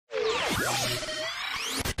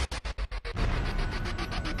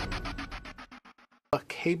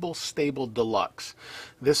Cable Stable Deluxe.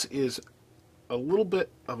 This is a little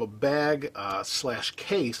bit of a bag slash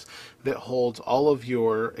case that holds all of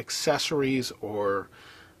your accessories or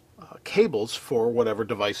cables for whatever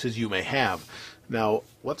devices you may have. Now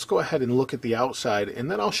let's go ahead and look at the outside,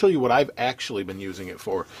 and then I'll show you what I've actually been using it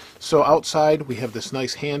for. So outside we have this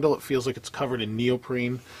nice handle. It feels like it's covered in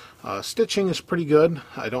neoprene. Stitching is pretty good.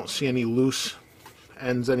 I don't see any loose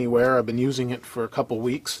ends anywhere. I've been using it for a couple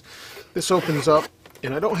weeks. This opens up,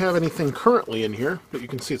 and I don't have anything currently in here, but you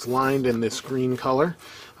can see it's lined in this green color.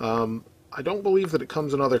 I don't believe that it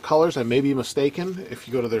comes in other colors. I may be mistaken if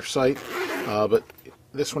you go to their site, but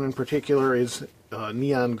this one in particular is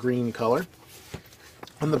neon green color.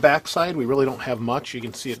 On the back side, we really don't have much. You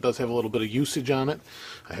can see it does have a little bit of usage on it.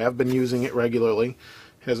 I have been using it regularly.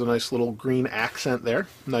 It has a nice little green accent there,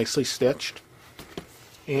 nicely stitched.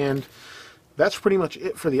 And that's pretty much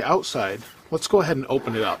it for the outside. Let's go ahead and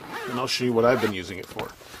open it up, and I'll show you what I've been using it for.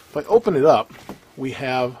 If I open it up, we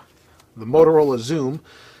have the Motorola Zoom,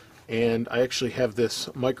 and I actually have this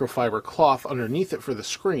microfiber cloth underneath it for the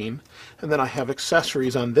screen, and then I have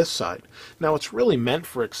accessories on this side. Now it's really meant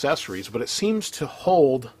for accessories, but it seems to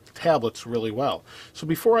hold tablets really well. So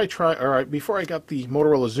before I got the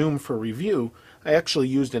Motorola Zoom for review, I actually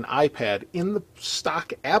used an iPad in the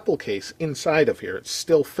stock Apple case inside of here. It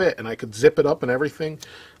still fit, and I could zip it up and everything.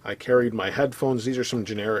 I carried my headphones. These are some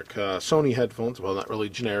generic Sony headphones. Well, not really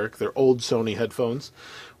generic. They're old Sony headphones.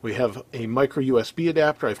 We have a micro USB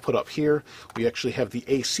adapter I've put up here. We actually have the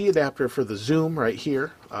AC adapter for the Zoom right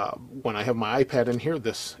here. When I have my iPad in here,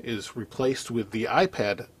 this is replaced with the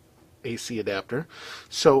iPad AC adapter.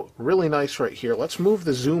 So really nice right here. Let's move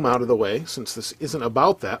the Zoom out of the way since this isn't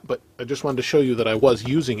about that, but I just wanted to show you that I was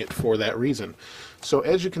using it for that reason. So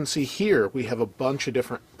as you can see here, we have a bunch of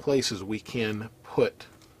different places we can put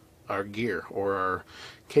our gear or our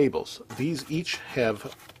cables. These each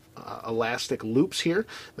have elastic loops here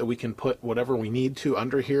that we can put whatever we need to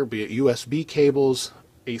under here, be it USB cables,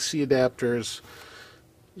 AC adapters,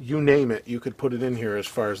 you name it, you could put it in here as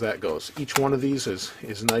far as that goes. Each one of these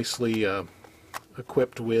is nicely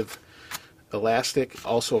equipped with elastic.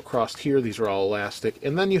 Also across here, these are all elastic.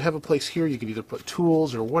 And then you have a place here you could either put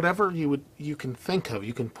tools or whatever you can think of,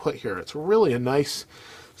 you can put here. It's really a nice,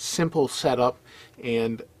 simple setup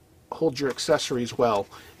and holds your accessories well.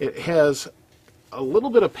 It has a little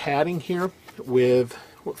bit of padding here with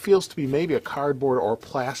what feels to be maybe a cardboard or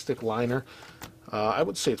plastic liner. I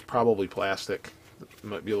would say it's probably plastic. It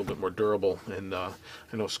might be a little bit more durable, and I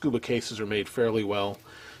know Skooba cases are made fairly well.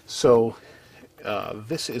 So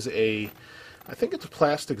this is I think it's a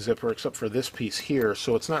plastic zipper except for this piece here,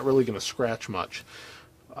 so it's not really going to scratch much.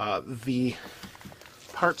 The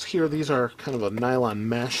parts here, these are kind of a nylon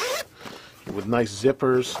mesh with nice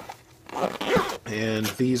zippers, and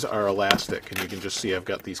these are elastic, and you can just see I've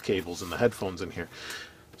got these cables and the headphones in here.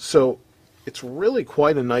 So it's really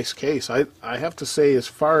quite a nice case. I have to say, as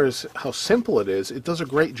far as how simple it is, it does a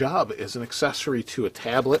great job as an accessory to a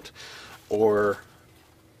tablet or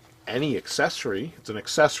any accessory. It's an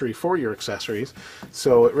accessory for your accessories,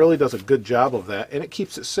 so it really does a good job of that, and it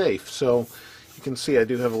keeps it safe. So you can see I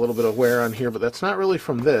do have a little bit of wear on here, but that's not really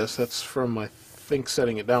from this. That's from, I think,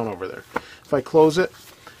 setting it down over there. If I close it,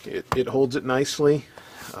 it holds it nicely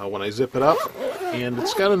when I zip it up, and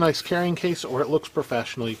it's got a nice carrying case, or it looks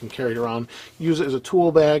professional. You can carry it around, use it as a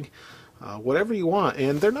tool bag, whatever you want,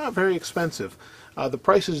 and they're not very expensive. The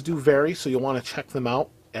prices do vary, so you'll want to check them out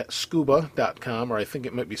at Skooba.com, or I think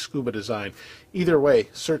it might be Skooba Design. Either way,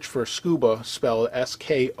 search for Skooba, spelled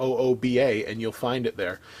S-K-O-O-B-A, and you'll find it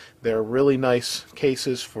there. They're really nice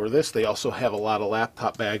cases for this. They also have a lot of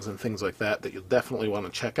laptop bags and things like that that you'll definitely want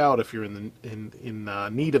to check out if you're in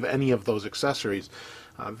need of any of those accessories.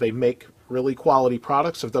 They make really quality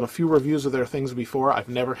products. I've done a few reviews of their things before. I've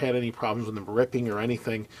never had any problems with them ripping or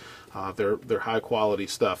anything. They're high quality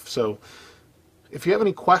stuff. So if you have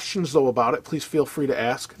any questions, though, about it, please feel free to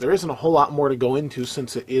ask. There isn't a whole lot more to go into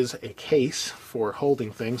since it is a case for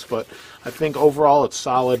holding things, but I think overall it's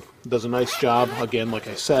solid. It does a nice job, again, like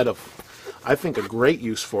I said, of, I think, a great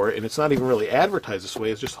use for it, and it's not even really advertised this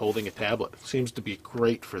way. It's just holding a tablet. It seems to be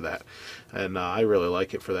great for that, and I really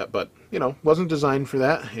like it for that, but, you know, wasn't designed for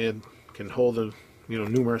that. It can hold,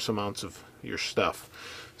 numerous amounts of your stuff.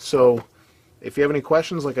 So if you have any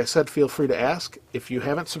questions, like I said, feel free to ask. If you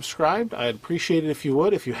haven't subscribed, I'd appreciate it if you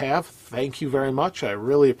would. If you have, thank you very much. I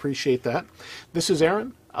really appreciate that. This is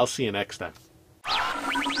Aaron. I'll see you next time.